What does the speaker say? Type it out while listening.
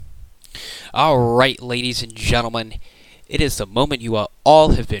Alright, ladies and gentlemen, it is the moment you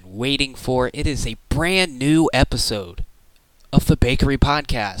all have been waiting for. It is a brand new episode of the Bakery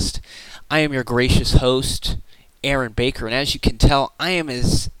Podcast. I am your gracious host, Aaron Baker, and as you can tell, I am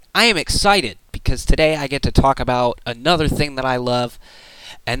excited because today I get to talk about another thing that I love,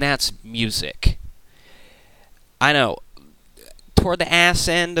 and that's music. I know, toward the ass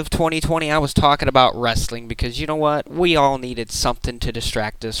end of 2020, I was talking about wrestling because, you know what, we all needed something to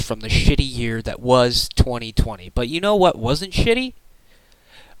distract us from the shitty year that was 2020. But you know what wasn't shitty?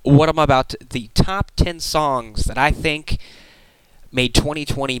 The top 10 songs that I think made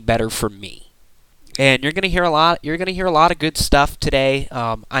 2020 better for me. And you're gonna hear a lot of good stuff today.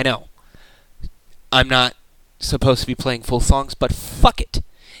 I know I'm not supposed to be playing full songs, but fuck it.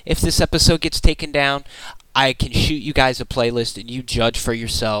 If this episode gets taken down, I can shoot you guys a playlist and you judge for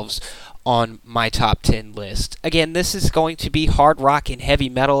yourselves on my top 10 list. Again, this is going to be hard rock and heavy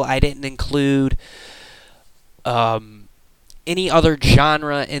metal. I didn't include any other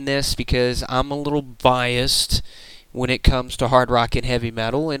genre in this because I'm a little biased when it comes to hard rock and heavy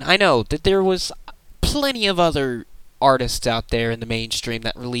metal. And I know that there was plenty of other artists out there in the mainstream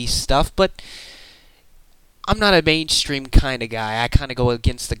that released stuff, but I'm not a mainstream kind of guy. I kind of go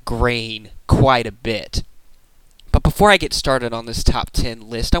against the grain quite a bit. But before I get started on this top 10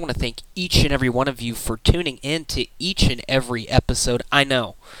 list, I want to thank each and every one of you for tuning in to each and every episode. I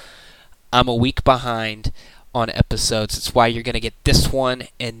know I'm a week behind on episodes. That's why you're going to get this one,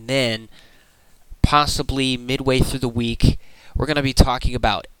 and then possibly midway through the week, we're going to be talking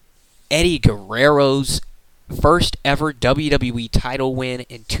about Eddie Guerrero's first ever WWE title win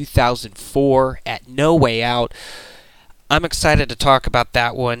in 2004 at No Way Out. I'm excited to talk about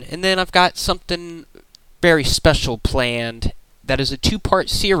that one. And then I've got something very special planned that is a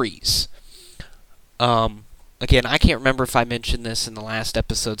two-part series. Again, I can't remember if I mentioned this in the last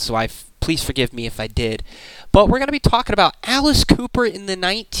episode, so please forgive me if I did. But we're going to be talking about Alice Cooper in the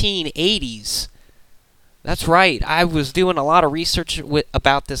 1980s. That's right. I was doing a lot of research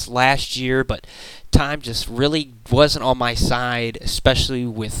about this last year, but time just really wasn't on my side, especially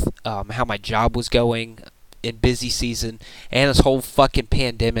with how my job was going in busy season, and this whole fucking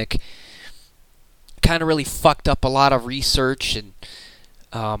pandemic kind of really fucked up a lot of research, and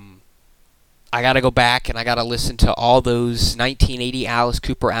I got to go back and I got to listen to all those 1980 Alice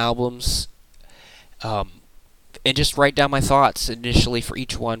Cooper albums and just write down my thoughts initially for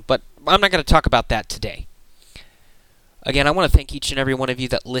each one, but I'm not going to talk about that today. Again, I want to thank each and every one of you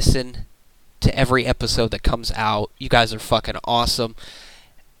that listen to every episode that comes out. You guys are fucking awesome.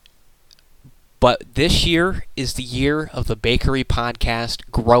 But this year is the year of the Bakery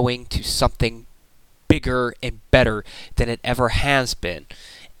Podcast growing to something bigger and better than it ever has been.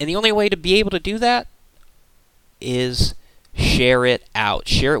 And the only way to be able to do that is share it out.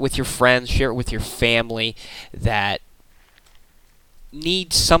 Share it with your friends, share it with your family that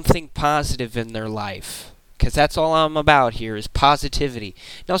need something positive in their life. Because that's all I'm about here is positivity.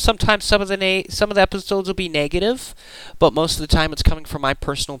 Now, sometimes some of the episodes will be negative, but most of the time it's coming from my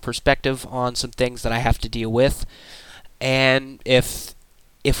personal perspective on some things that I have to deal with. And if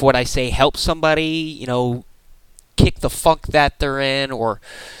what I say helps somebody, kick the funk that they're in, or,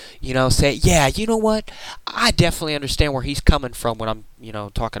 say, yeah, you know what? I definitely understand where he's coming from when I'm,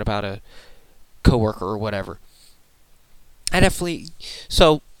 talking about a coworker or whatever.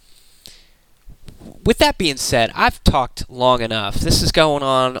 So, with that being said, I've talked long enough. This is going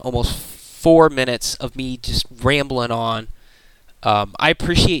on almost 4 minutes of me just rambling on. I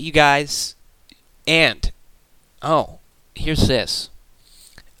appreciate you guys. And, here's this.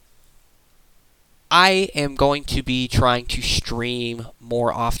 I am going to be trying to stream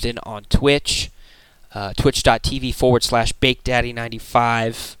more often on Twitch.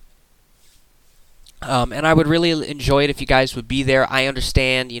 Twitch.tv/BakeDaddy95. And I would really enjoy it if you guys would be there. I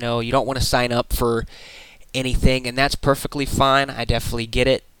understand, you don't want to sign up for anything, and that's perfectly fine. I definitely get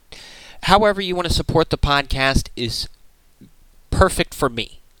it. However you want to support the podcast is perfect for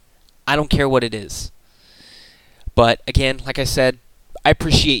me. I don't care what it is. But, again, like I said, I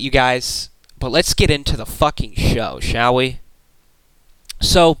appreciate you guys. But let's get into the fucking show, shall we?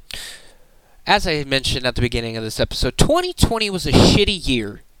 So, as I mentioned at the beginning of this episode, 2020 was a shitty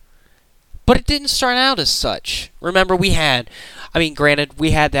year. But it didn't start out as such. Remember, we had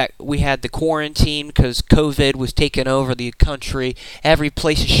the quarantine because COVID was taking over the country. Every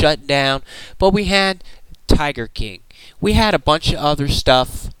place is shut down. But we had Tiger King. We had a bunch of other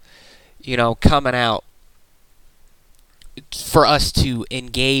stuff, coming out for us to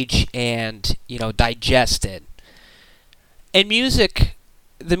engage and, digest in. And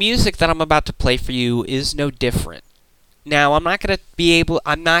the music that I'm about to play for you is no different. Now, I'm not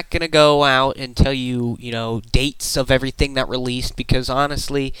gonna go out and tell you, dates of everything that released, because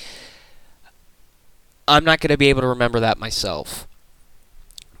honestly, I'm not gonna be able to remember that myself.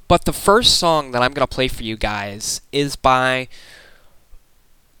 But the first song that I'm gonna play for you guys is by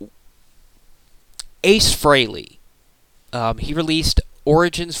Ace Frehley. He released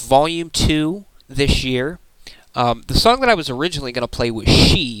Origins Volume 2 this year. The song that I was originally going to play was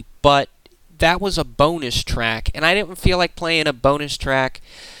She, but that was a bonus track, and I didn't feel like playing a bonus track,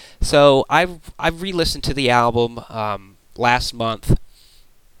 so I've re-listened to the album last month,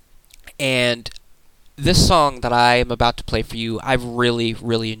 and this song that I am about to play for you, I really,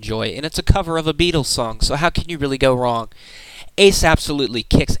 really enjoy, and it's a cover of a Beatles song, so how can you really go wrong? Ace absolutely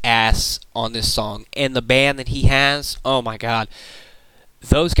kicks ass on this song, and the band that he has, oh my god,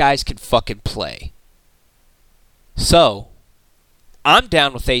 those guys can fucking play. So, I'm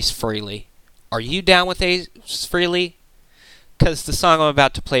down with Ace Frehley. Are you down with Ace Frehley? Because the song I'm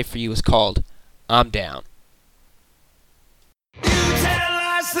about to play for you is called I'm Down. You tell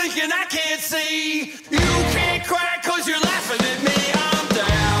lies thinking I can't see. You can't cry cause you're laughing at me. I'm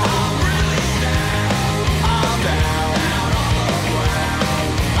down. I'm really down. I'm down. Down on the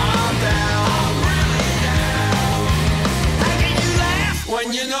ground. I'm down. I'm really down. How can you laugh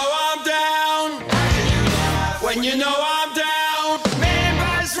when you know I'm down? How can you laugh when you know I'm down? Man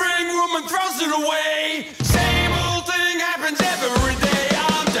buys ring, woman throws it away. Same old thing happens every day.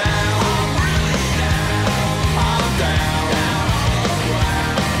 I'm down. I'm really down. I'm down. Down on the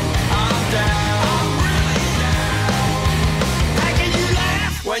ground. I'm down. I'm really down. How can you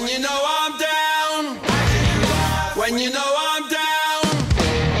laugh when you know I'm down? How can you laugh when you know I'm down?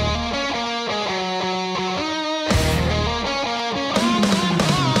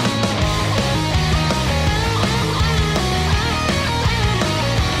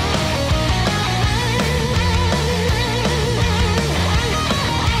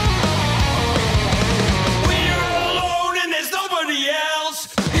 We're alone and there's nobody else.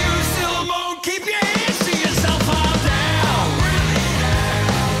 You still moan, keep your hands to yourself. I'm down. Really down.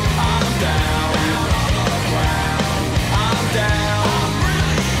 I'm down. Down on the ground. I'm down. I'm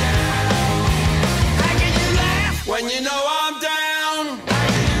really down. How can you laugh when you know I'm down? How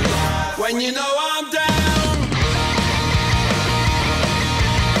can you laugh when you know I'm down?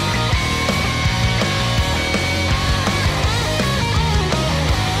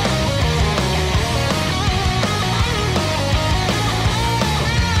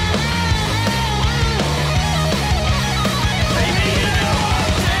 Baby, you know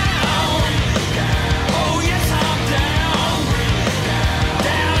I'm down. Oh, yes, I'm down.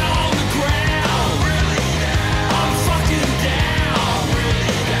 Down on the ground. I'm fucking down.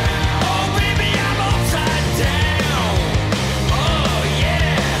 Oh, baby, I'm upside down. Oh,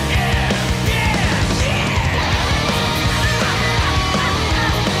 yeah, yeah, yeah, yeah.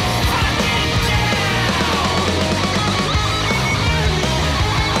 Fucking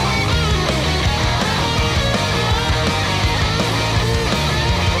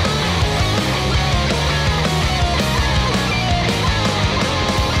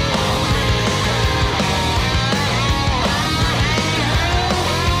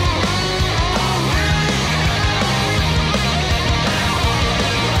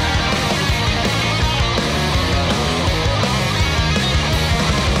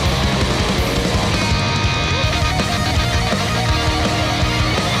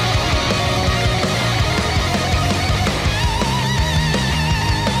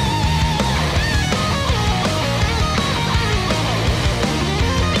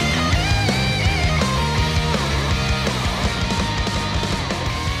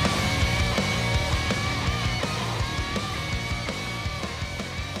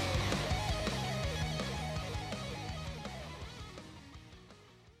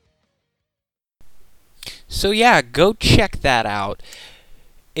So yeah, go check that out.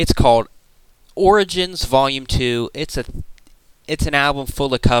 It's called Origins Volume 2. It's an album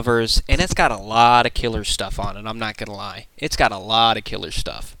full of covers, and it's got a lot of killer stuff on it, I'm not going to lie. It's got a lot of killer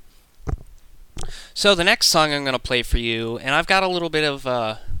stuff. So the next song I'm going to play for you, and I've got a little bit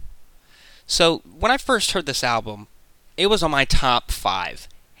of... So when I first heard this album, it was on my top 5.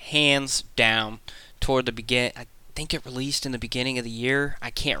 Hands down. Toward the begin, I think it released in the beginning of the year.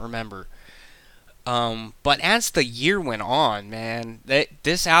 I can't remember. But as the year went on, man,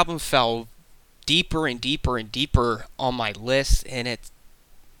 this album fell deeper and deeper and deeper on my list, and it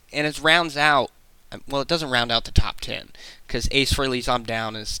rounds out. Well, it doesn't round out the top 10 because Ace Frehley's "I'm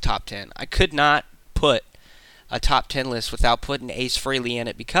Down" is top 10. I could not put a top 10 list without putting Ace Frehley in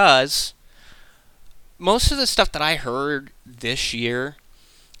it, because most of the stuff that I heard this year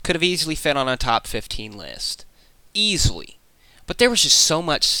could have easily fit on a top 15 list. easily. But there was just so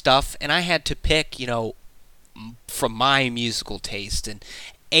much stuff, and I had to pick, from my musical taste. And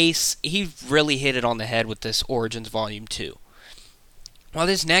Ace, he really hit it on the head with this Origins Volume 2. Well,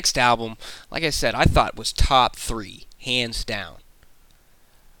 this next album, like I said, I thought was top 3, hands down.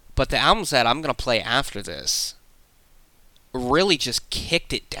 But the albums that I'm going to play after this really just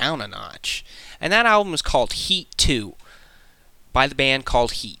kicked it down a notch. And that album is called H.E.A.T 2 by the band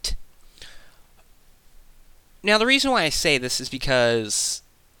called H.E.A.T. Now, the reason why I say this is because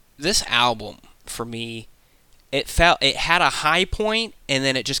this album, for me, it had a high point, and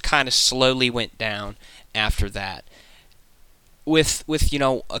then it just kind of slowly went down after that. With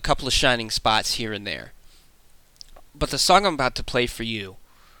a couple of shining spots here and there. But the song I'm about to play for you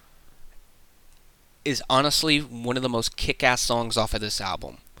is honestly one of the most kick-ass songs off of this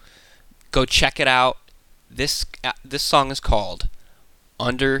album. Go check it out. This song is called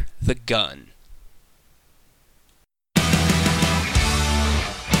Under the Gun.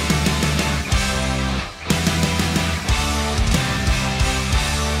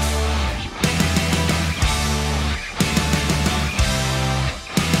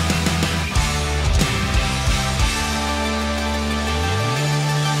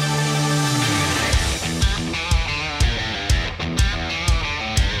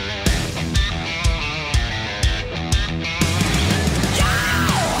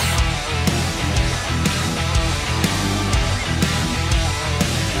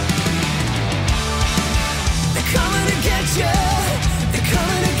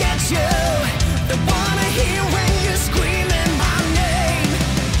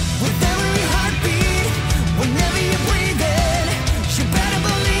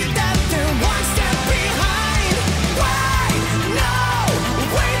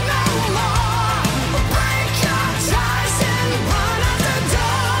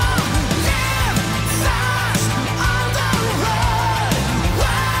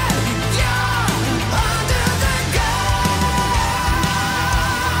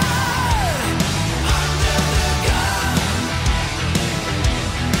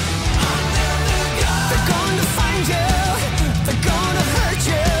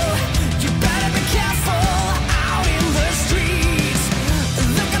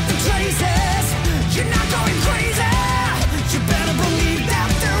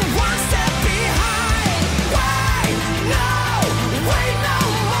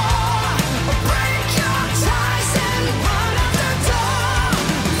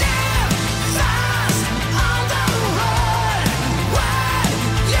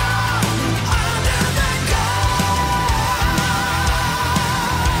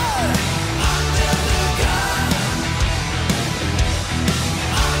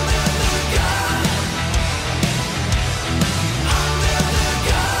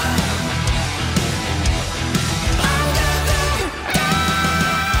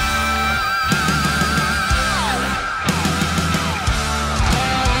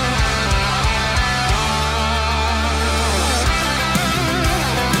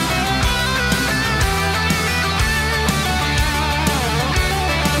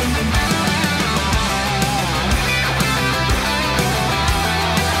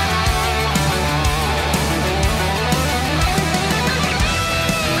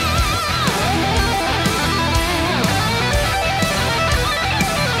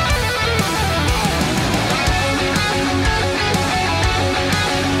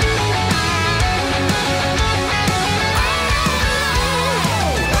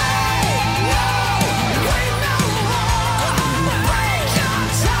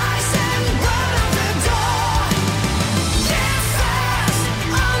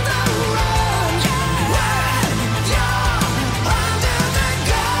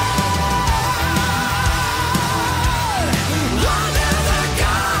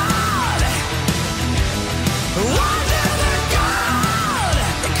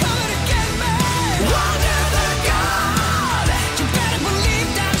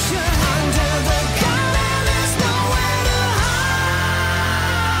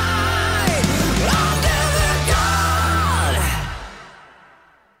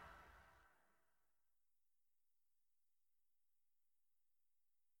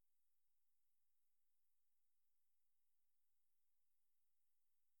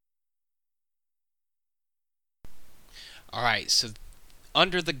 Alright, so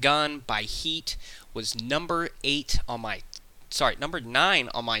Under the Gun by H.E.A.T was number 9 on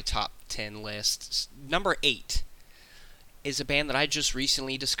my top 10 list. Number 8 is a band that I just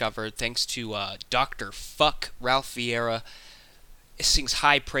recently discovered thanks to Dr. Fuck Ralph Vieira. He sings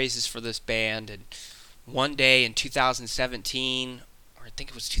high praises for this band, and one day in 2017, or I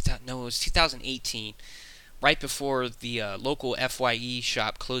think it was 2018, right before the local FYE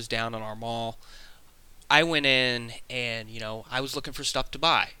shop closed down on our mall, I went in and, I was looking for stuff to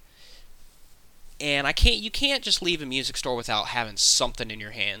buy. And you can't just leave a music store without having something in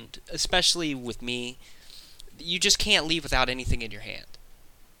your hand, especially with me. You just can't leave without anything in your hand.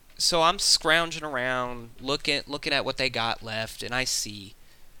 So I'm scrounging around, looking at what they got left, and I see,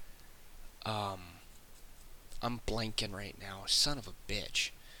 I'm blanking right now, son of a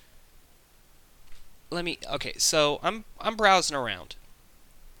bitch. Okay, so I'm browsing around,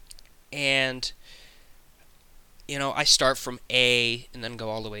 and I start from A and then go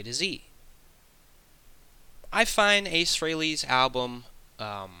all the way to Z. I find Ace Frehley's album,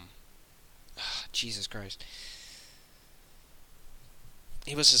 Jesus Christ.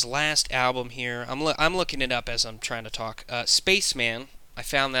 It was his last album here. I'm looking it up as I'm trying to talk. Spaceman. I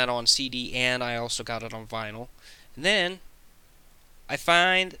found that on CD and I also got it on vinyl. And then I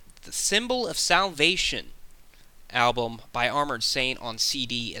find the Symbol of Salvation album by Armored Saint on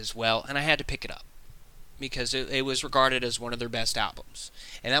CD as well, and I had to pick it up because it was regarded as one of their best albums.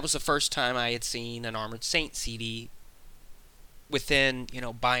 And that was the first time I had seen an Armored Saint CD within,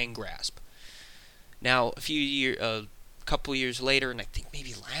 buying grasp. Now, a couple years later, and I think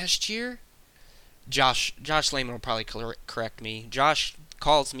maybe last year, Josh Lehman will probably correct me. Josh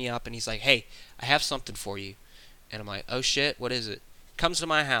calls me up and he's like, "Hey, I have something for you." And I'm like, "Oh shit, what is it?" Comes to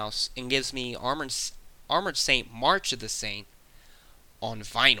my house and gives me Armored Saint March of the Saint on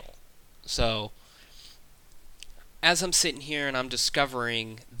vinyl. So as I'm sitting here and I'm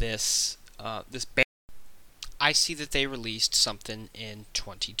discovering this band, I see that they released something in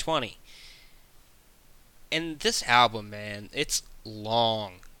 2020. And this album, man, it's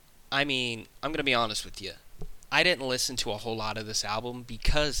long. I mean, I'm going to be honest with you. I didn't listen to a whole lot of this album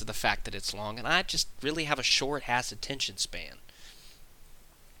because of the fact that it's long, and I just really have a short-ass attention span.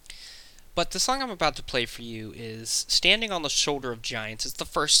 But the song I'm about to play for you is Standing on the Shoulder of Giants. It's the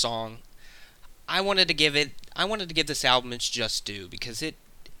first song. I wanted to give this album its just due because it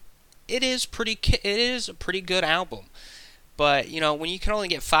is a pretty good album. But, when you can only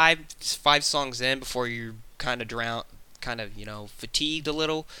get five songs in before you're kind of fatigued a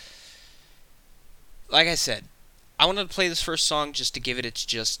little. Like I said, I wanted to play this first song just to give it its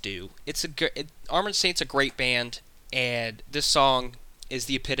just due. Armored Saint's a great band, and this song is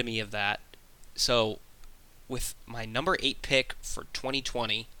the epitome of that. So, with my number 8 pick for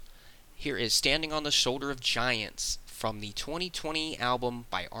 2020, here is Standing on the Shoulder of Giants from the 2020 album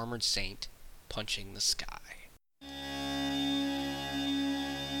by Armored Saint, Punching the Sky.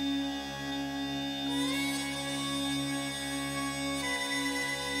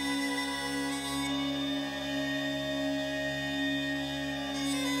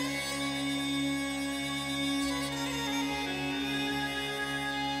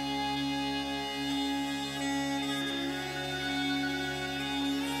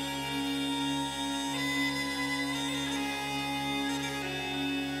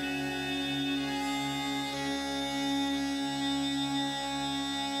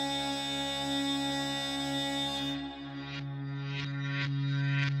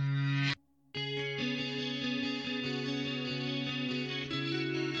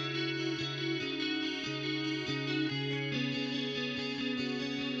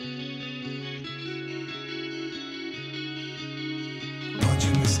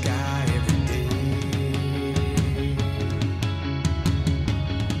 Punching the sky every day.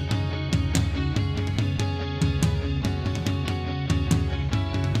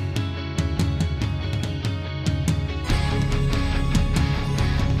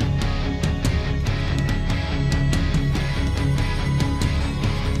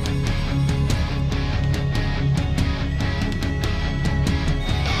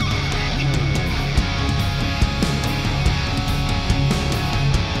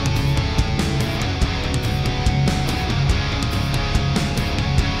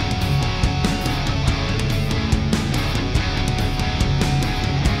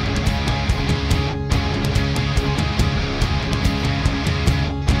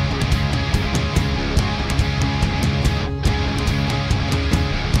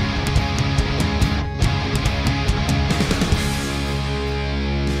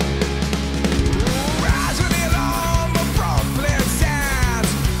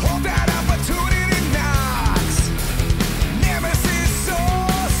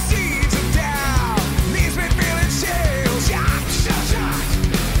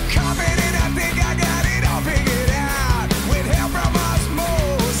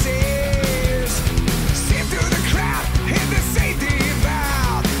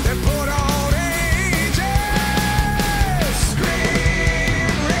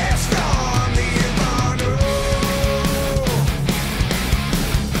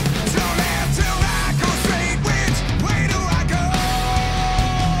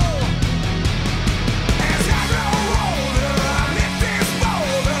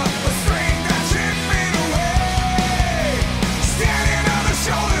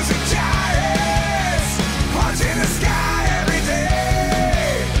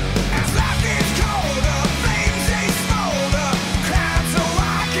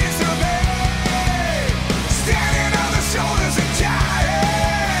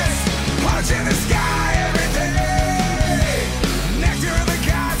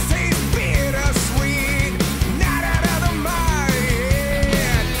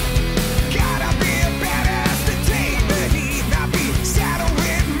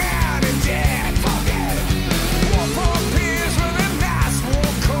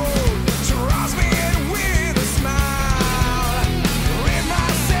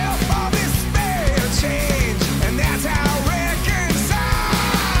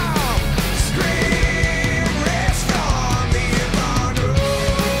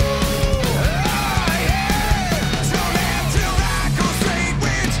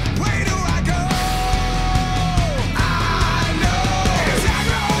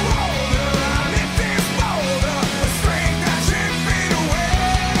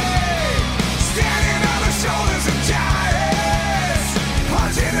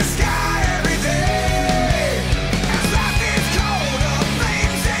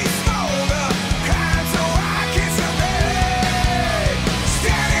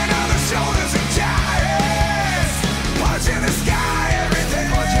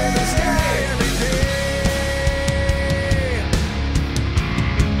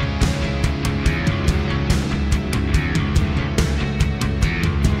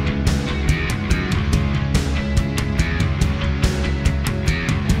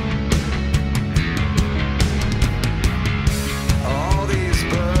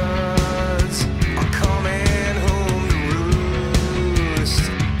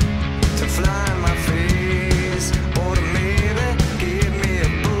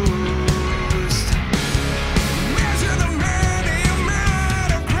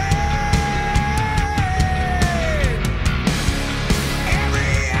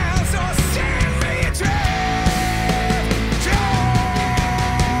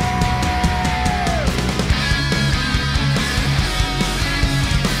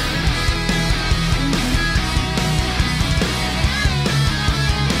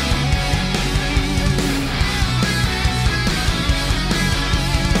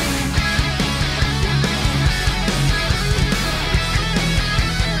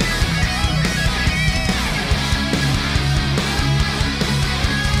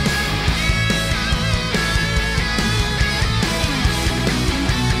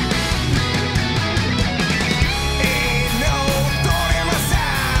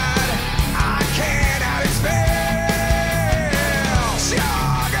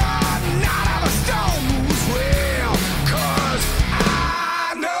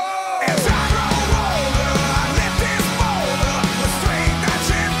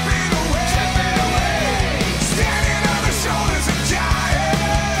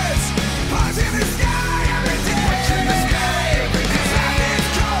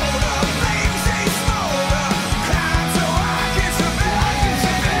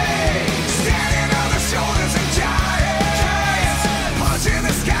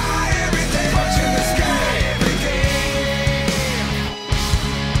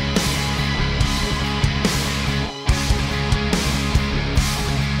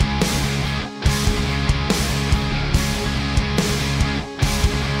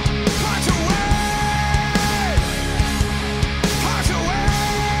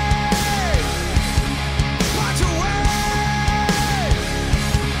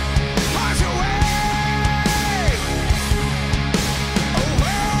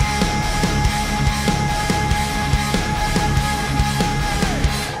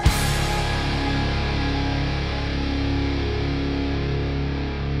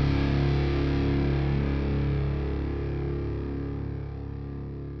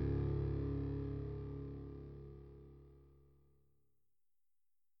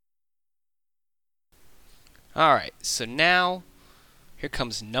 Alright, so now, here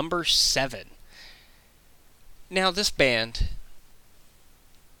comes number 7. Now, this band,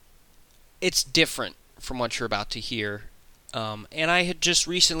 it's different from what you're about to hear. And I had just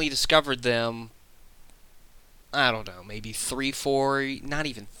recently discovered them, I don't know, maybe 3, 4, not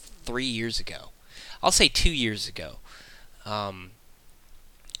even 3 years ago. I'll say 2 years ago. And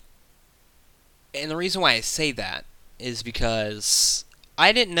the reason why I say that is because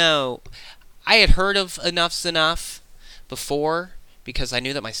I didn't know. I had heard of Enuff's Enuff before because I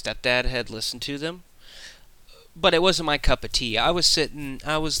knew that my stepdad had listened to them. But it wasn't my cup of tea. I was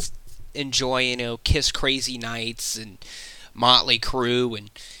enjoying, Kiss Crazy Nights and Motley Crue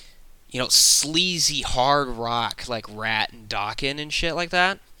and, sleazy hard rock like Rat and Dokken and shit like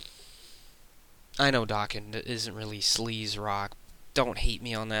that. I know Dokken isn't really sleaze rock. Don't hate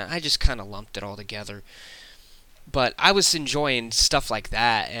me on that. I just kind of lumped it all together. But I was enjoying stuff like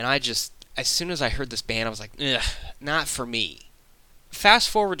that, and as soon as I heard this band, I was like, ugh, not for me. Fast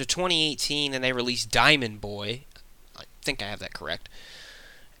forward to 2018, and they released Diamond Boy. I think I have that correct.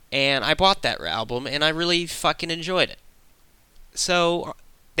 And I bought that album, and I really fucking enjoyed it. So,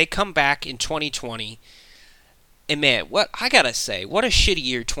 they come back in 2020, and man, what I gotta say, what a shitty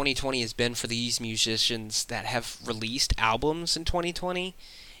year 2020 has been for these musicians that have released albums in 2020,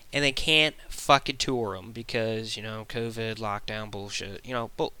 and they can't fucking tour them because, COVID, lockdown, bullshit,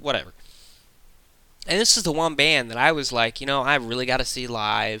 whatever. And this is the one band that I was like, I really gotta see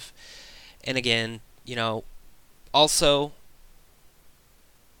live. And again, also,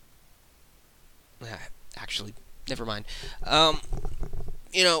 actually, never mind.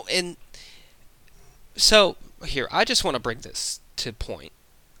 And so, here, I just want to bring this to point.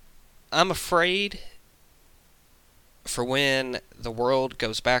 I'm afraid for when the world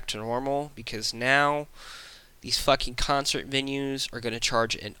goes back to normal, because now these fucking concert venues are going to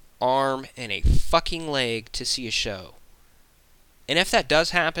charge an arm and a fucking leg to see a show. And if that does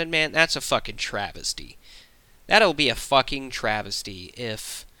happen, man, that's a fucking travesty. That'll be a fucking travesty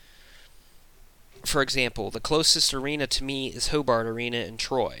if, for example, the closest arena to me is Hobart Arena in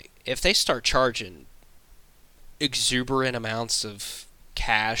Troy. If they start charging exuberant amounts of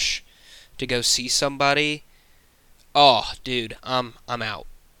cash to go see somebody, oh, dude, I'm out.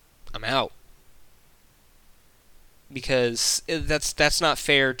 I'm out. Because that's not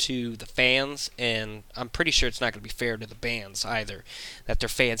fair to the fans, and I'm pretty sure it's not going to be fair to the bands either, that their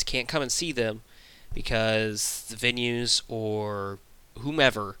fans can't come and see them because the venues or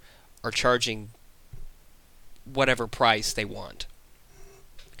whomever are charging whatever price they want.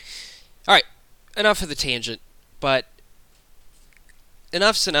 Alright, enough of the tangent, but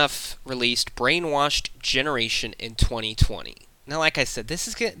Enuff's Enuff released Brainwashed Generation in 2020. Now, like I said,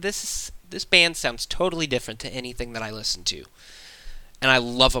 this band sounds totally different to anything that I listen to. And I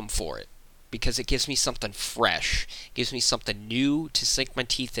love them for it. Because it gives me something fresh. It gives me something new to sink my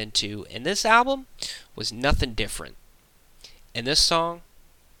teeth into. And this album was nothing different. And this song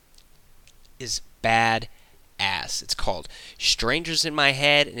is bad ass. It's called Strangers in My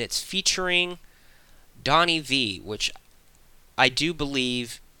Head. And it's featuring Donnie Vie, which I do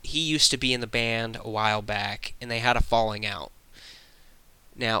believe he used to be in the band a while back. And they had a falling out.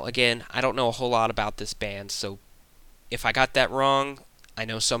 Now, again, I don't know a whole lot about this band, so if I got that wrong, I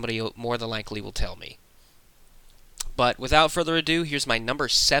know somebody more than likely will tell me. But without further ado, here's my number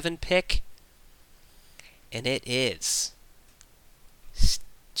 7 pick, and it is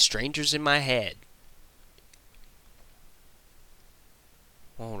Strangers in My Head.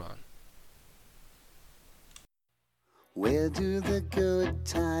 Hold on. Where do the good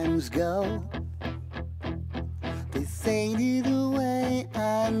times go? They faded away,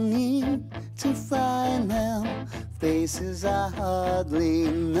 I need to find them. Faces I hardly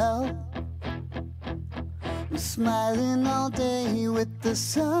know. I'm smiling all day with the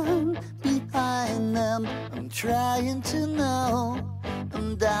sun behind them. I'm trying to know,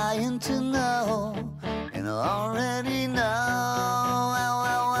 I'm dying to know, and I already know. Wow,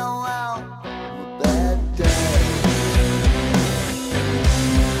 wow, wow, wow. A bad day.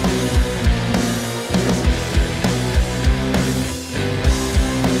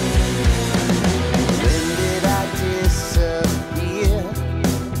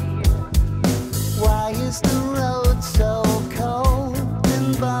 Is the road so cold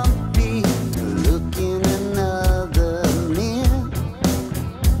and bumpy? Look in another mirror.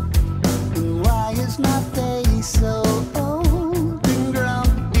 And why is my face so old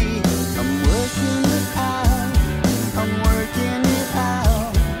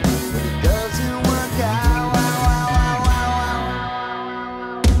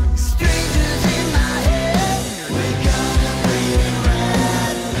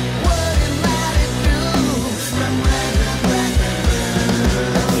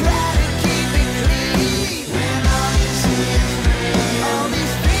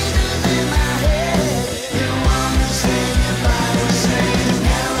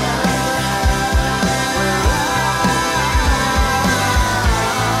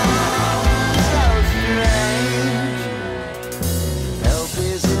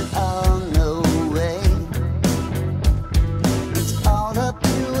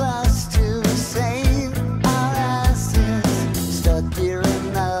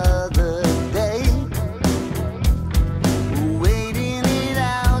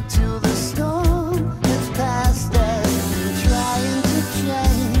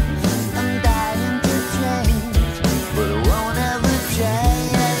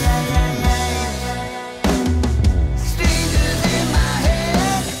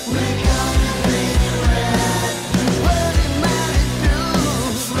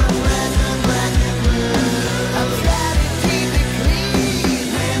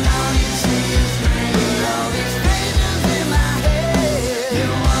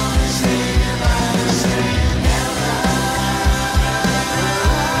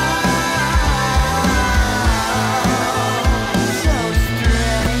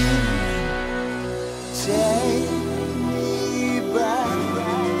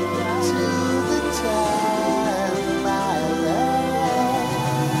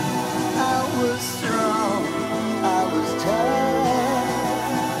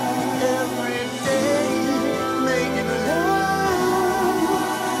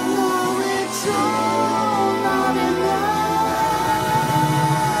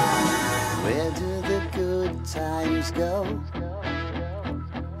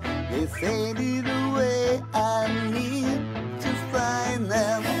They faded away, I need to find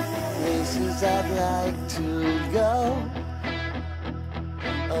them. Places I'd like to go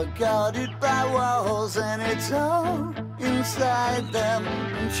are guarded by walls, and it's all inside them.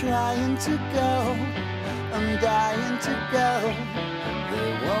 I'm trying to go, I'm dying to go.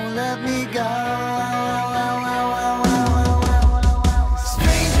 They won't let me go.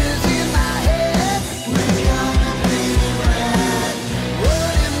 Strangers in my head, we're gonna be red.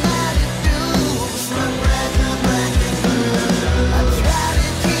 What am I to do? From red to black and blue. I try to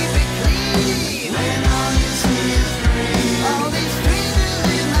keep it clean when all you see is green. All these strangers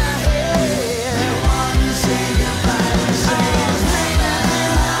in my head, they wanna say goodbye. They say strangers in my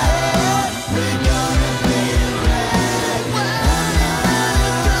head, we're gonna be red. What am I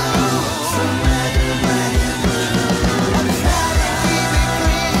to do? From red to black and blue. I try to keep it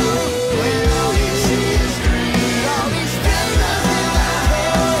clean when all you see is green. All these strangers in my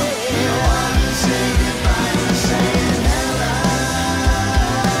head, they wanna say goodbye. We're saying hello.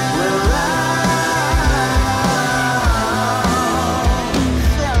 We're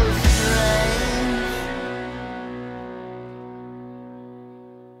so strange.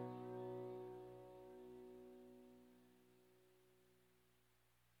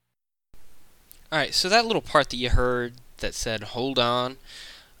 Alright, so that little part that you heard that said, hold on,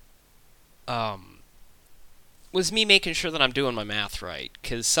 was me making sure that I'm doing my math right.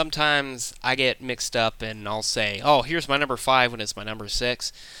 Because sometimes I get mixed up and I'll say, oh, here's my number 5 when it's my number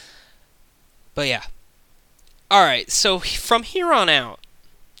 6. But yeah. Alright, so from here on out,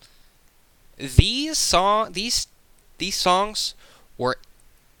 these songs were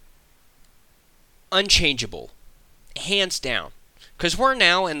unchangeable. Hands down. Because we're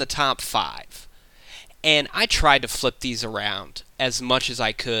now in the top 5. And I tried to flip these around as much as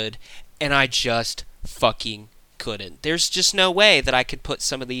I could, and I just fucking couldn't. There's just no way that I could put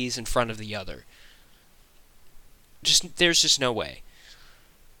some of these in front of the other. There's just no way.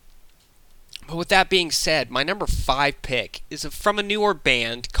 But with that being said, my number 5 pick is from a newer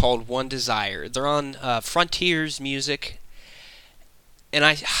band called One Desire. They're on Frontiers Music, and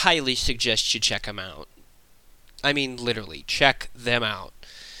I highly suggest you check them out. I mean, literally, check them out.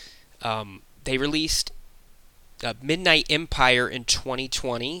 They released Midnight Empire in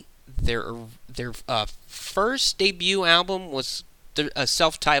 2020. Their first debut album was a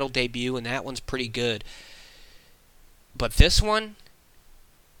self-titled debut, and that one's pretty good. But this one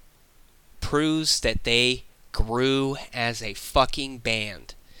proves that they grew as a fucking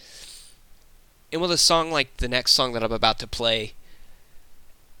band. And with a song like the next song that I'm about to play,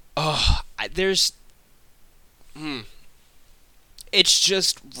 it's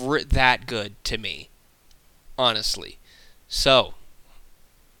just that good to me, honestly. So,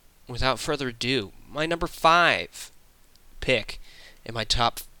 without further ado, my number 5 pick in my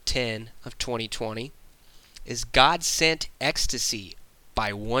top 10 of 2020 is Godsent Exstasy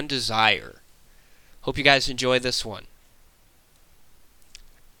by One Desire. Hope you guys enjoy this one.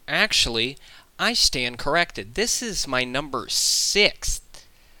 Actually, I stand corrected. This is my number 6th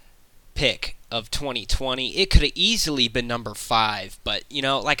pick of 2020. It could have easily been number 5, but, you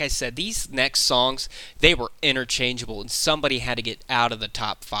know, like I said, these next songs, they were interchangeable, and somebody had to get out of the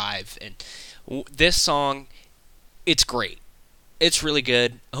top 5, and this song, it's great. It's really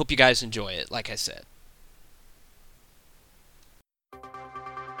good. I hope you guys enjoy it, like I said.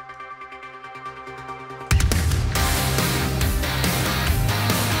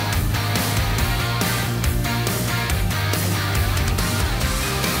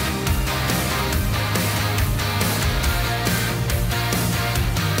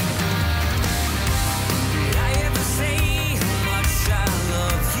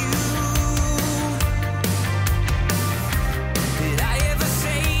 Did I ever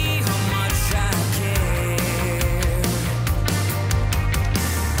say how much I care?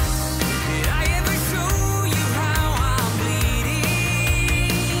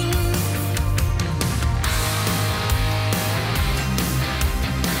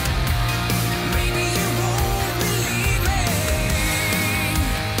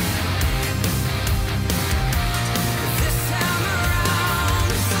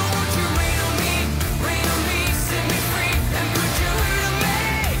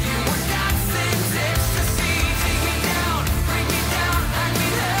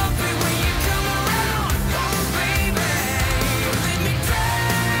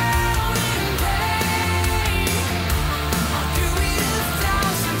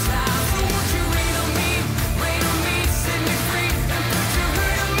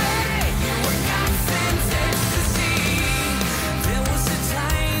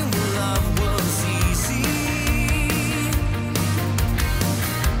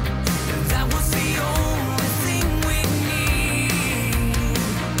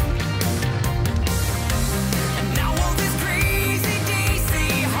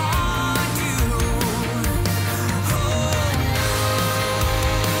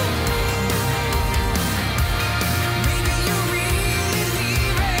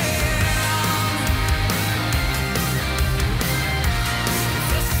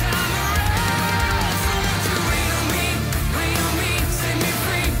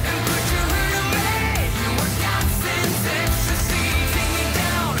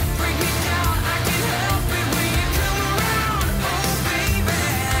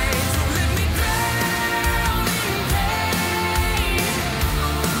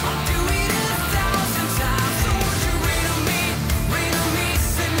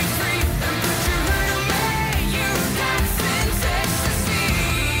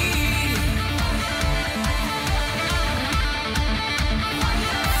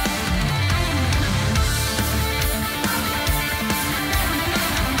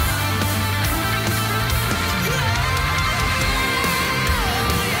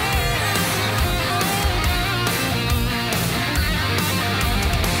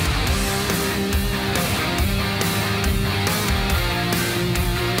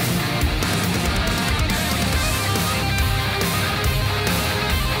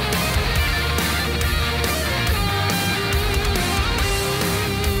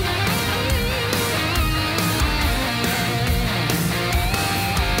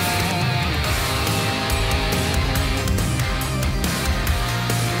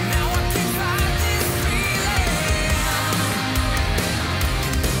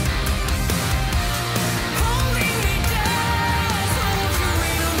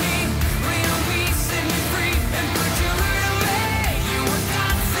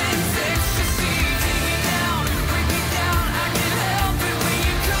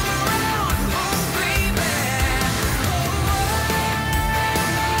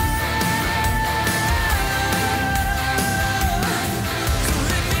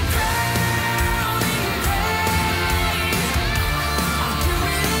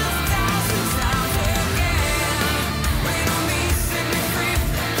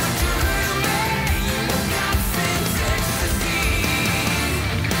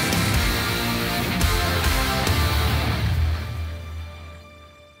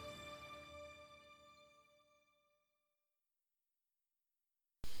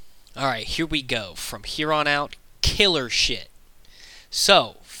 Alright, here we go. From here on out, killer shit.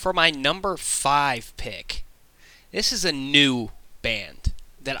 So, for my number 5 pick, this is a new band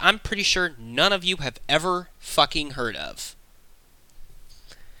that I'm pretty sure none of you have ever fucking heard of.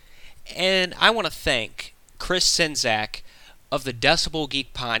 And I want to thank Chris Czynszak of the Decibel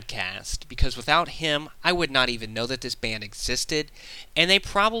Geek podcast, because without him, I would not even know that this band existed, and they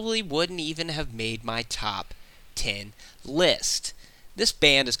probably wouldn't even have made my top 10 list. This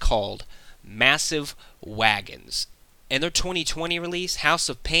band is called Massive Wagons, and their 2020 release, House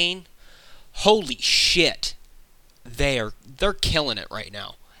of Pain, holy shit, they're killing it right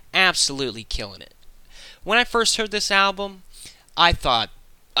now. Absolutely killing it. When I first heard this album, I thought,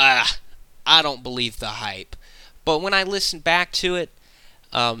 I don't believe the hype. But when I listened back to it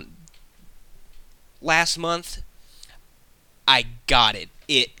last month, I got it.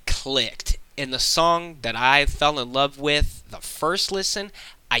 It clicked. And the song that I fell in love with the first listen,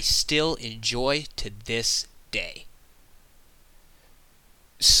 I still enjoy to this day.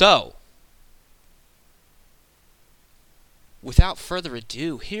 So, without further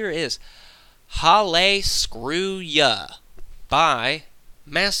ado, here is Hallescrewya by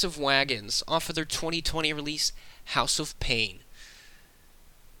Massive Wagons off of their 2020 release, House of Pain.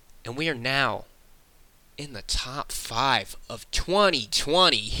 And we are now in the top 5 of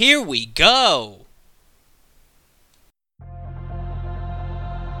 2020. Here we go!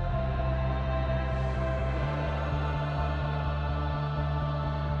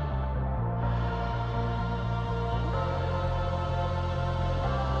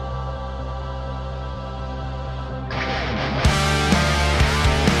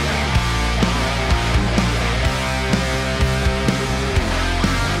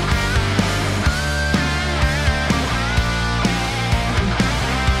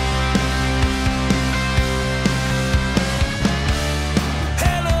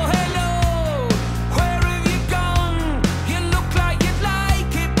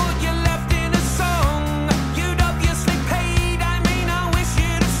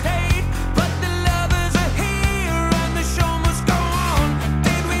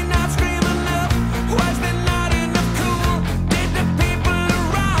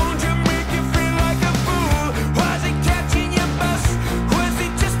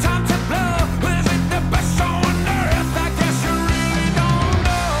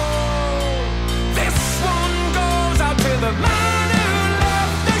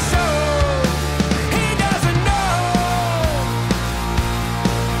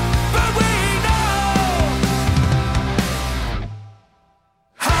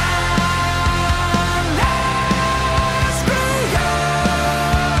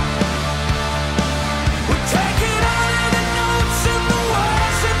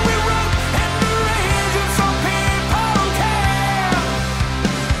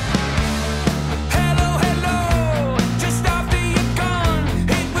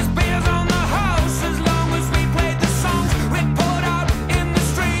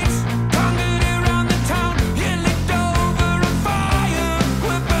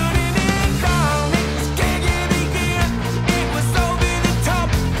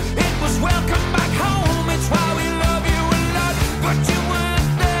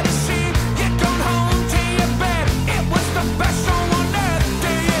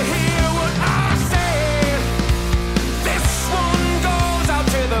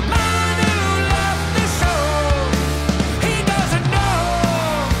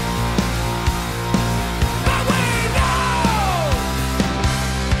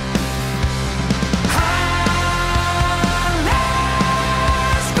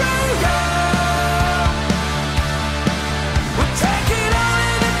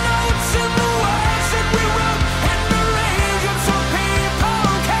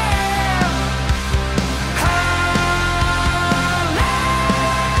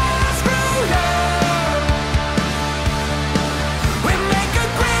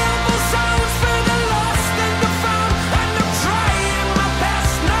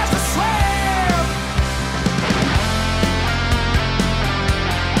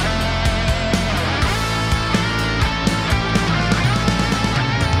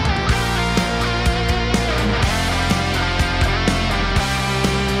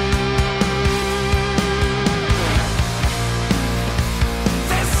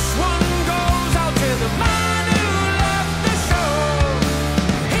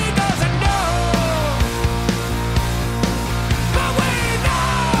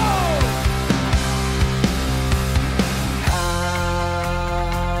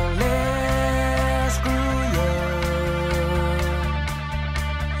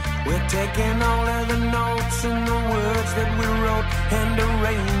 We're taking all of the notes and the words that we wrote and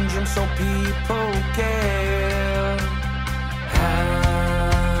arrange them so people care. Hallescrewya.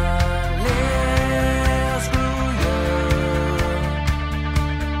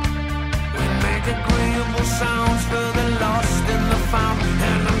 We make agreeable sounds for the lost and the found,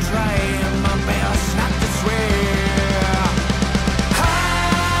 and I'm trying my best not to swear.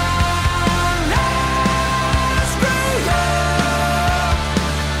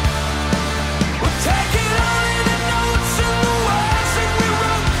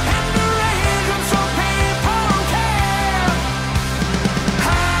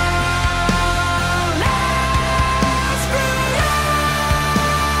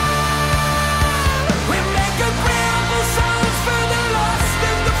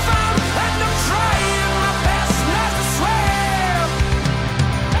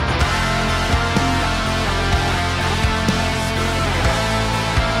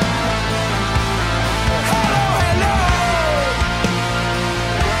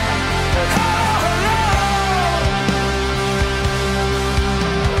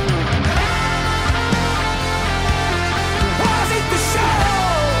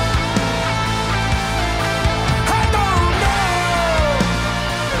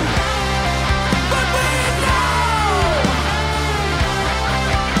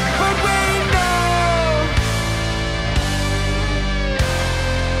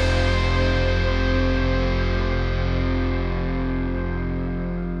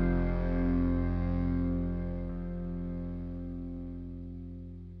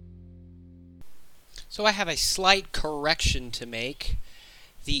 So I have a slight correction to make.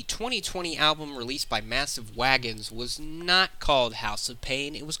 The 2020 album released by Massive Wagons was not called House of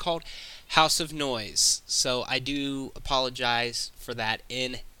Pain, it was called House of Noise. So I do apologize for that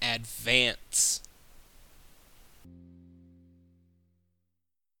in advance.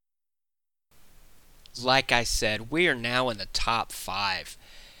 Like I said, we are now in the top 5.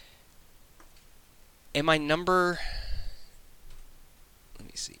 And my number... Let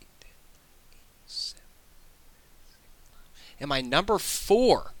me see. And my number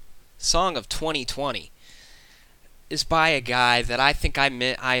 4 song of 2020 is by a guy that I think I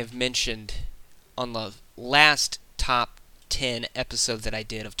have mentioned on the last top 10 episode that I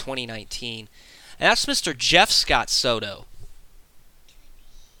did of 2019. And that's Mr. Jeff Scott Soto.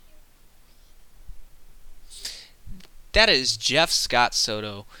 That is Jeff Scott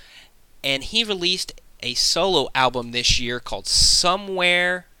Soto. And he released a solo album this year called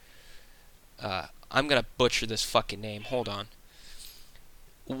Somewhere... I'm going to butcher this fucking name. Hold on.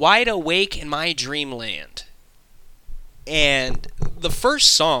 Wide Awake in My Dreamland. And the first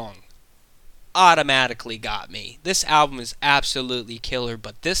song automatically got me. This album is absolutely killer,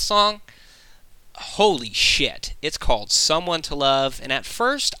 but this song, holy shit. It's called Someone to Love, and at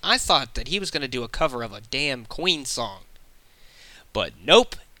first I thought that he was going to do a cover of a damn Queen song. But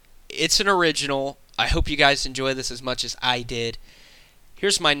nope, it's an original. I hope you guys enjoy this as much as I did.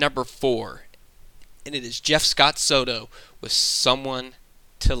 Here's my number 4. And it is Jeff Scott Soto with Someone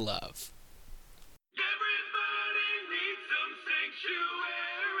to Love. Everybody needs some sanctuary.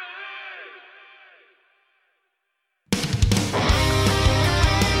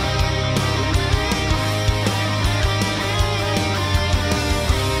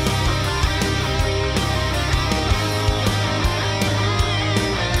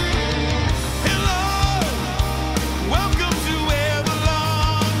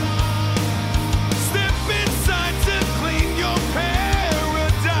 Step inside to clean your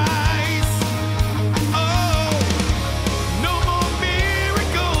paradise.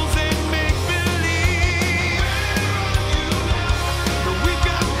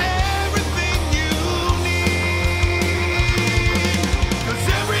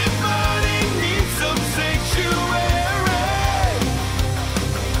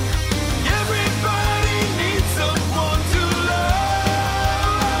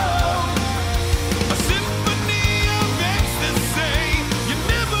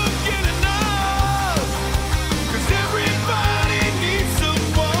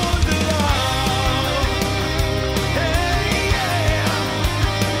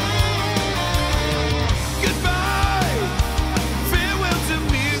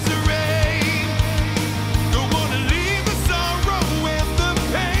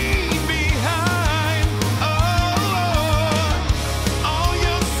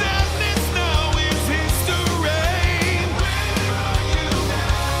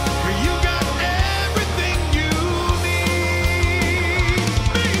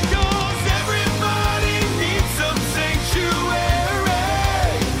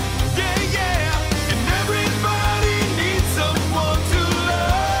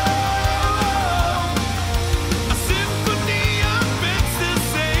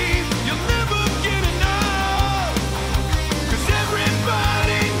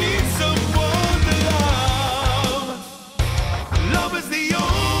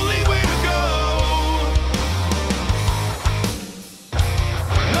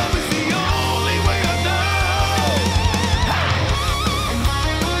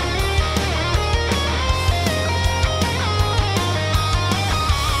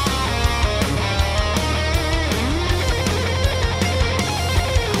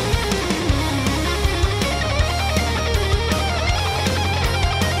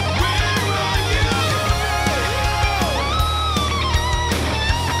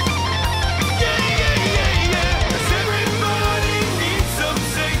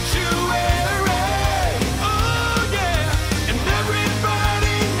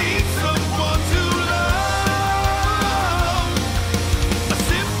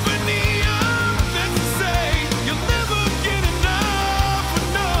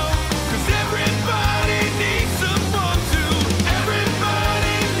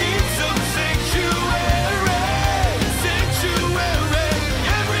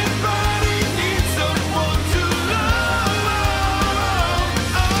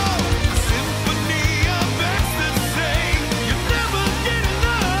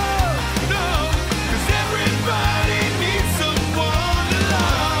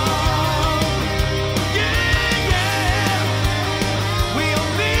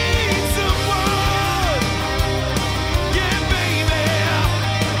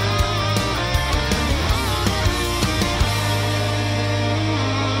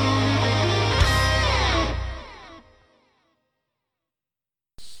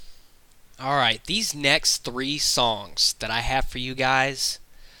 Alright, these next 3 songs that I have for you guys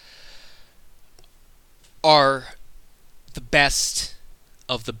are the best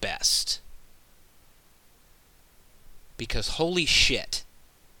of the best. Because holy shit.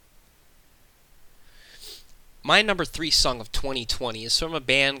 My number 3 song of 2020 is from a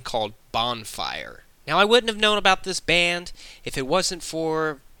band called Bonfire. Now, I wouldn't have known about this band if it wasn't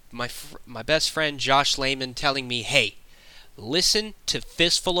for my best friend Josh Lehman telling me, hey, listen to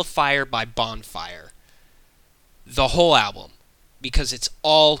Fistful of Fire by Bonfire. The whole album. Because it's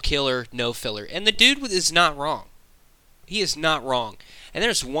all killer, no filler. And the dude is not wrong. He is not wrong. And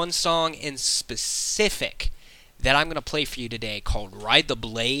there's one song in specific that I'm going to play for you today called Ride the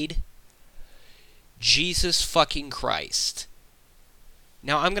Blade. Jesus fucking Christ.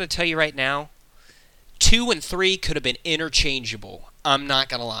 Now, I'm going to tell you right now, 2 and 3 could have been interchangeable. I'm not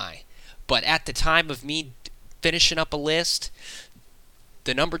going to lie. But at the time of me finishing up a list,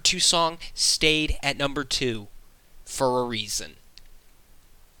 the number 2 song stayed at number 2 for a reason.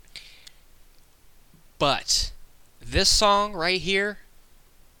 But this song right here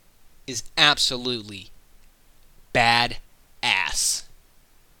is absolutely bad ass.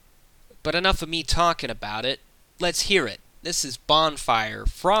 But enough of me talking about it. Let's hear it. This is Bonfire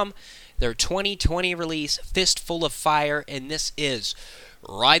from their 2020 release, Fistful of Fire, and this is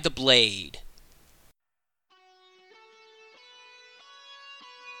Ride the Blade.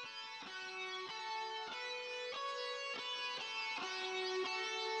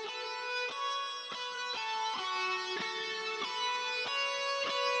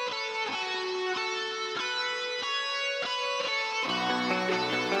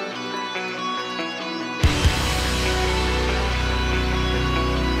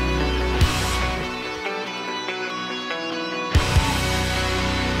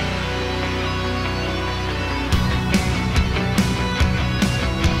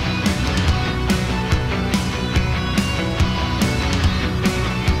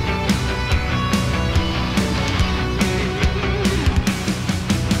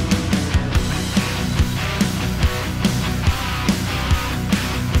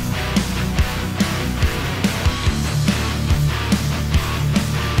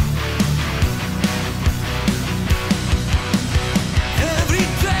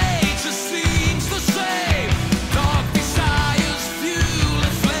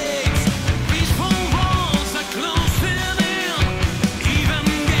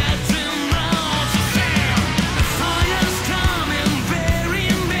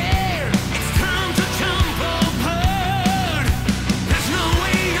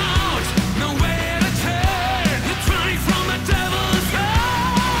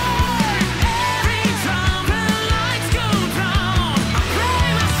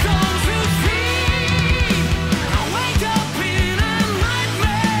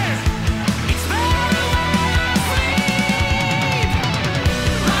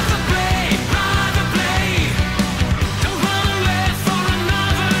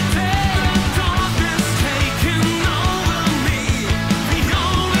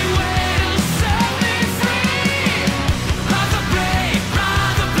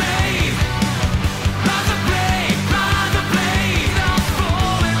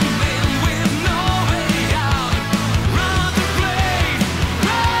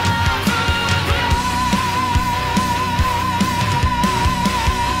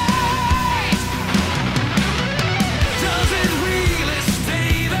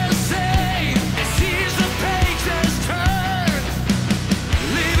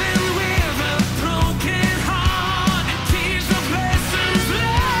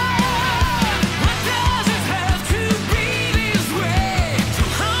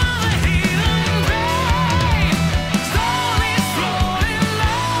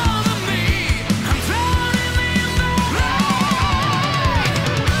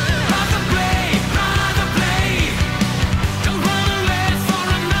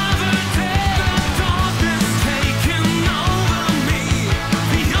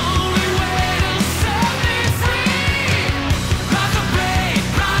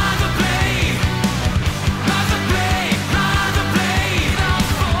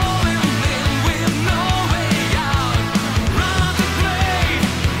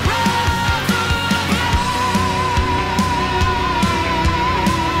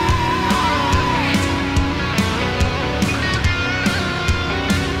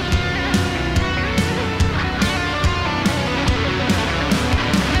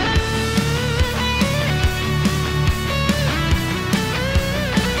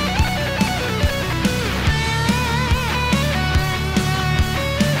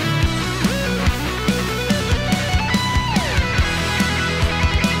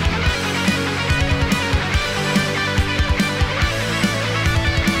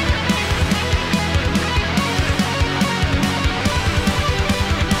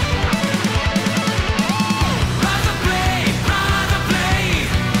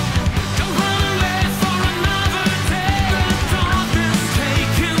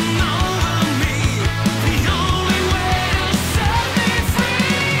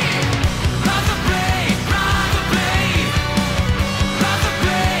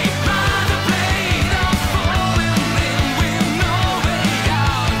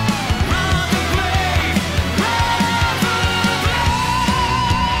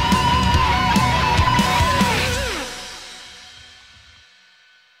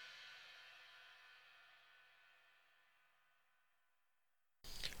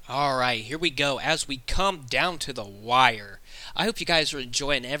 Alright, here we go as we come down to the wire. I hope you guys are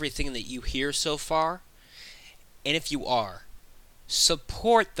enjoying everything that you hear so far. And if you are,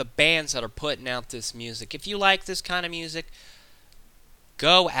 support the bands that are putting out this music. If you like this kind of music,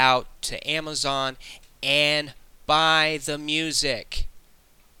 go out to Amazon and buy the music.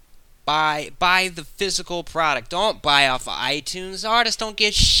 Buy the physical product. Don't buy off of iTunes. Artists don't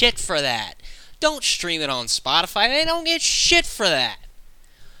get shit for that. Don't stream it on Spotify. They don't get shit for that.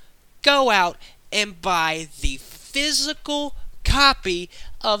 Go out and buy the physical copy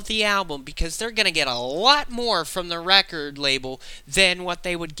of the album, because they're going to get a lot more from the record label than what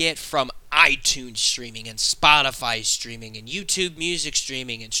they would get from iTunes streaming and Spotify streaming and YouTube music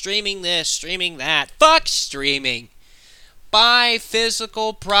streaming and streaming this, streaming that. Fuck streaming. Buy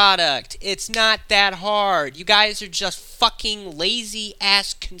physical product. It's not that hard. You guys are just fucking lazy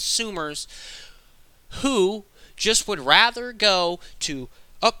ass consumers who just would rather go to,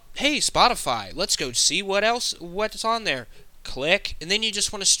 oh, hey, Spotify, let's go see what's on there. Click, and then you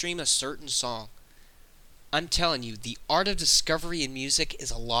just want to stream a certain song. I'm telling you, the art of discovery in music is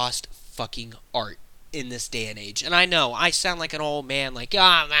a lost fucking art in this day and age. And I know, I sound like an old man, like,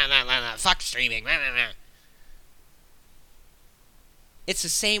 fuck streaming. It's the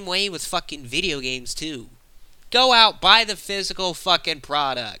same way with fucking video games, too. Go out, buy the physical fucking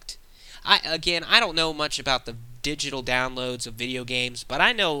product. I don't know much about the digital downloads of video games, but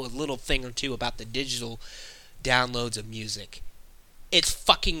I know a little thing or two about the digital downloads of music. It's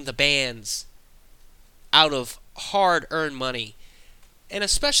fucking the bands out of hard-earned money. And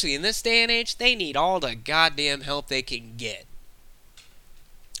especially in this day and age, they need all the goddamn help they can get.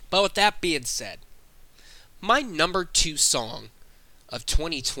 But with that being said, my number 2 song of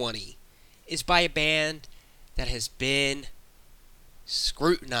 2020 is by a band that has been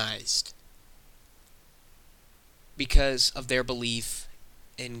scrutinized because of their belief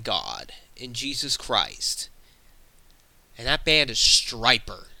in God, in Jesus Christ. And that band is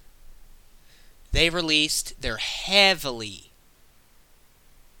Stryper. They released their heavily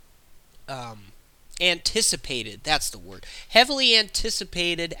anticipated, that's the word, heavily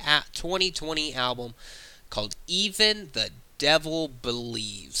anticipated 2020 album called Even the Devil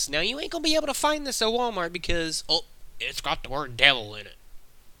Believes. Now, you ain't gonna be able to find this at Walmart because, it's got the word devil in it.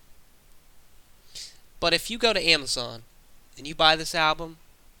 But if you go to Amazon and you buy this album,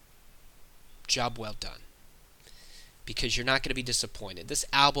 job well done. Because you're not going to be disappointed. This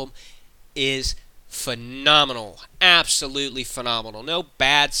album is phenomenal. Absolutely phenomenal. No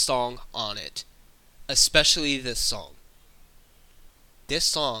bad song on it. Especially this song. This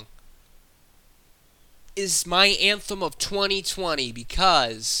song is my anthem of 2020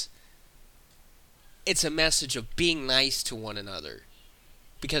 because it's a message of being nice to one another.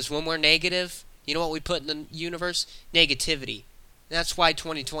 Because when we're negative, you know what we put in the universe? Negativity. That's why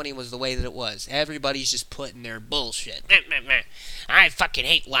 2020 was the way that it was. Everybody's just putting their bullshit. I fucking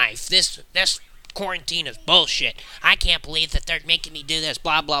hate life. This quarantine is bullshit. I can't believe that they're making me do this.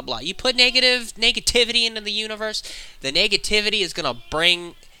 Blah, blah, blah. You put negativity into the universe, the negativity is going to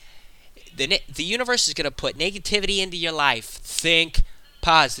bring... The universe is going to put negativity into your life. Think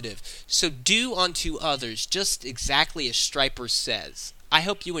positive. So do unto others, just exactly as Stryper says. I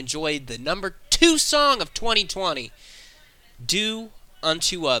hope you enjoyed the number 2 song of 2020. Do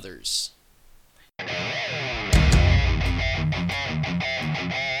unto others.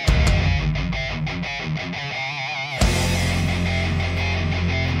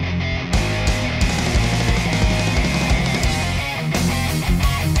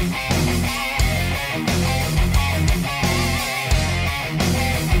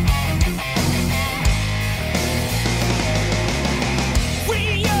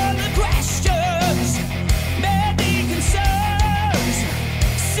 We are the questions, many concerns,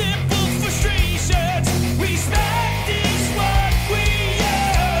 simple frustrations.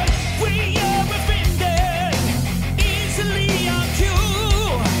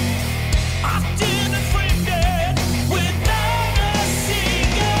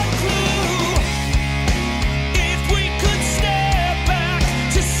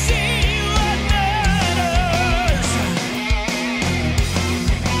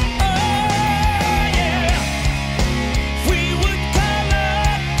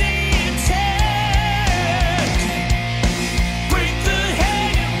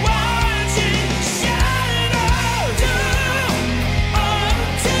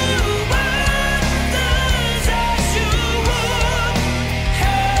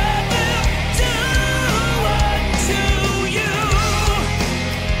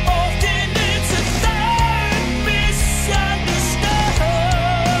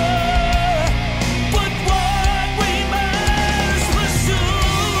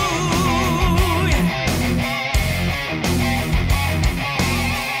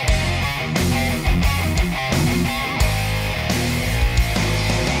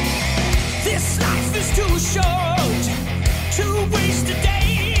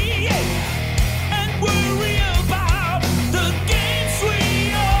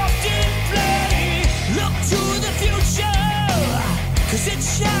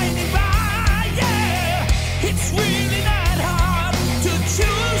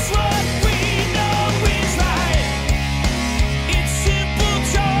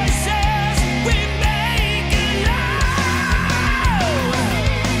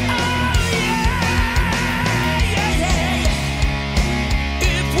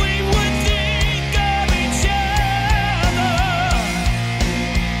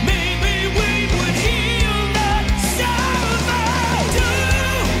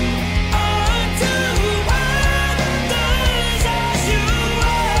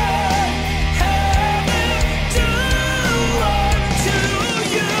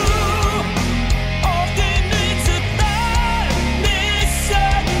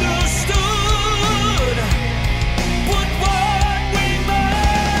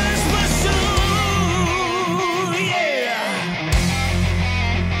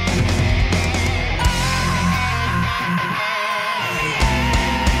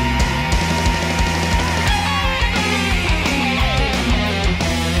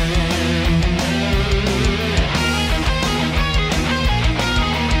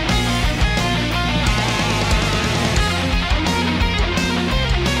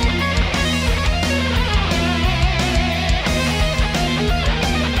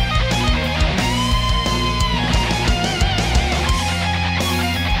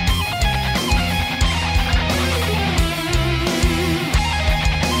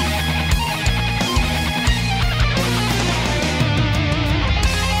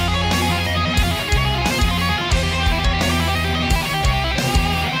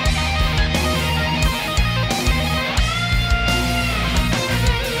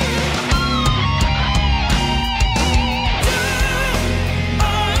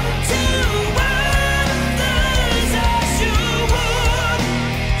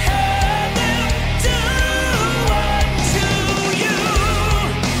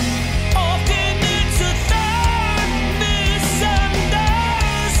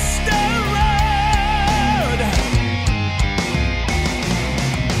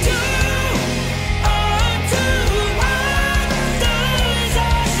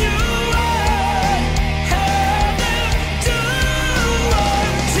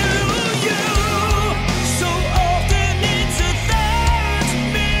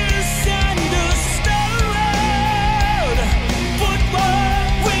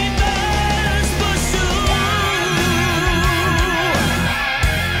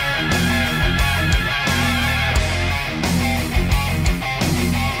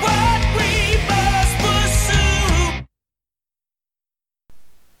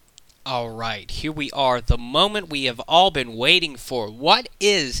 All right, here we are, the moment we have all been waiting for. What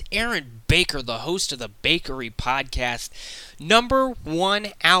is Aaron Baker, the host of the Bakery Podcast, number one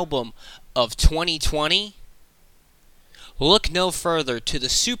album of 2020? Look no further to the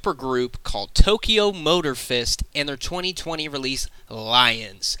supergroup called Tokyo Motor Fist and their 2020 release,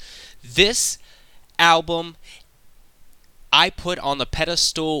 Lions. This album I put on the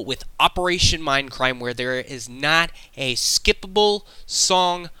pedestal with Operation Mindcrime, where there is not a skippable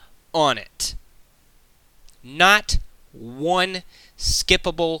song on it. Not one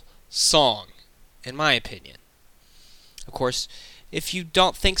skippable song, in my opinion. Of course, if you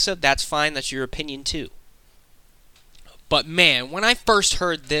don't think so, that's fine. That's your opinion too. But man, when I first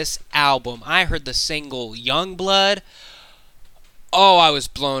heard this album, I heard the single Youngblood. Oh, I was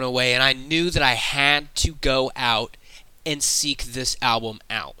blown away, and I knew that I had to go out and seek this album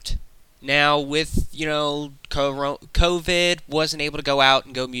out. Now, with, COVID, wasn't able to go out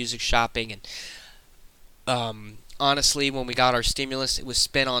and go music shopping, and honestly, when we got our stimulus, it was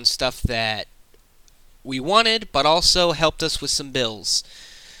spent on stuff that we wanted, but also helped us with some bills.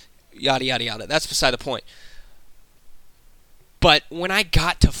 Yada, yada, yada. That's beside the point. But when I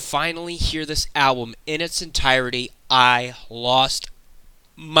got to finally hear this album in its entirety, I lost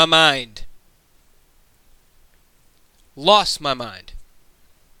my mind. Lost my mind.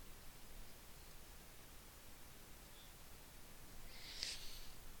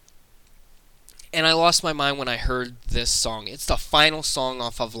 And I lost my mind when I heard this song. It's the final song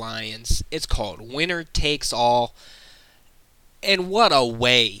off of Lions. It's called Winner Takes All. And what a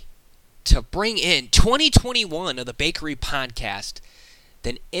way to bring in 2021 of the Bakery Podcast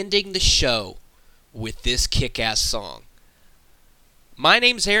than ending the show with this kick-ass song. My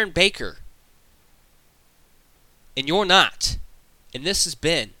name's Aaron Baker. And you're not. And this has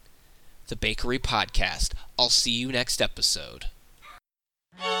been the Bakery Podcast. I'll see you next episode.